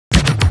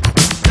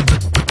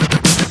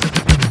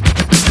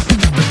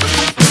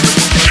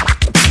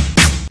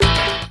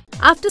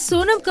After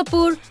Sonam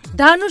Kapoor,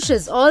 Dhanush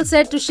is all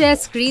set to share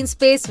screen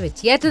space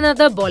with yet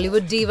another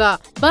Bollywood diva.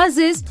 Buzz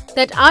is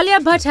that Alia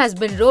Bhatt has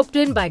been roped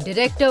in by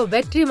director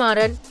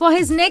Vettrimaran for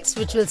his next,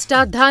 which will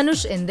star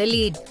Dhanush in the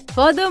lead.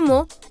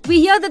 Furthermore, we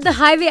hear that the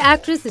highway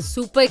actress is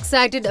super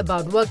excited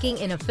about working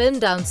in a film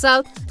down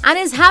south and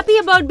is happy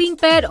about being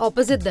paired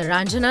opposite the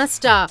Ranjana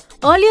star.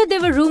 Earlier,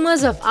 there were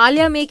rumors of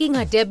Alia making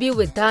her debut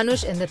with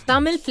Dhanush in the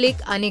Tamil flick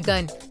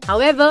Anigan.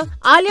 However,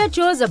 Alia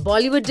chose a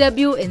Bollywood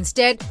debut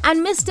instead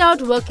and missed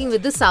out working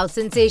with the South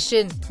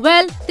sensation.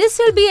 Well, this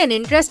will be an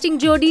interesting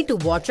jodi to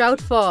watch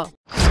out for.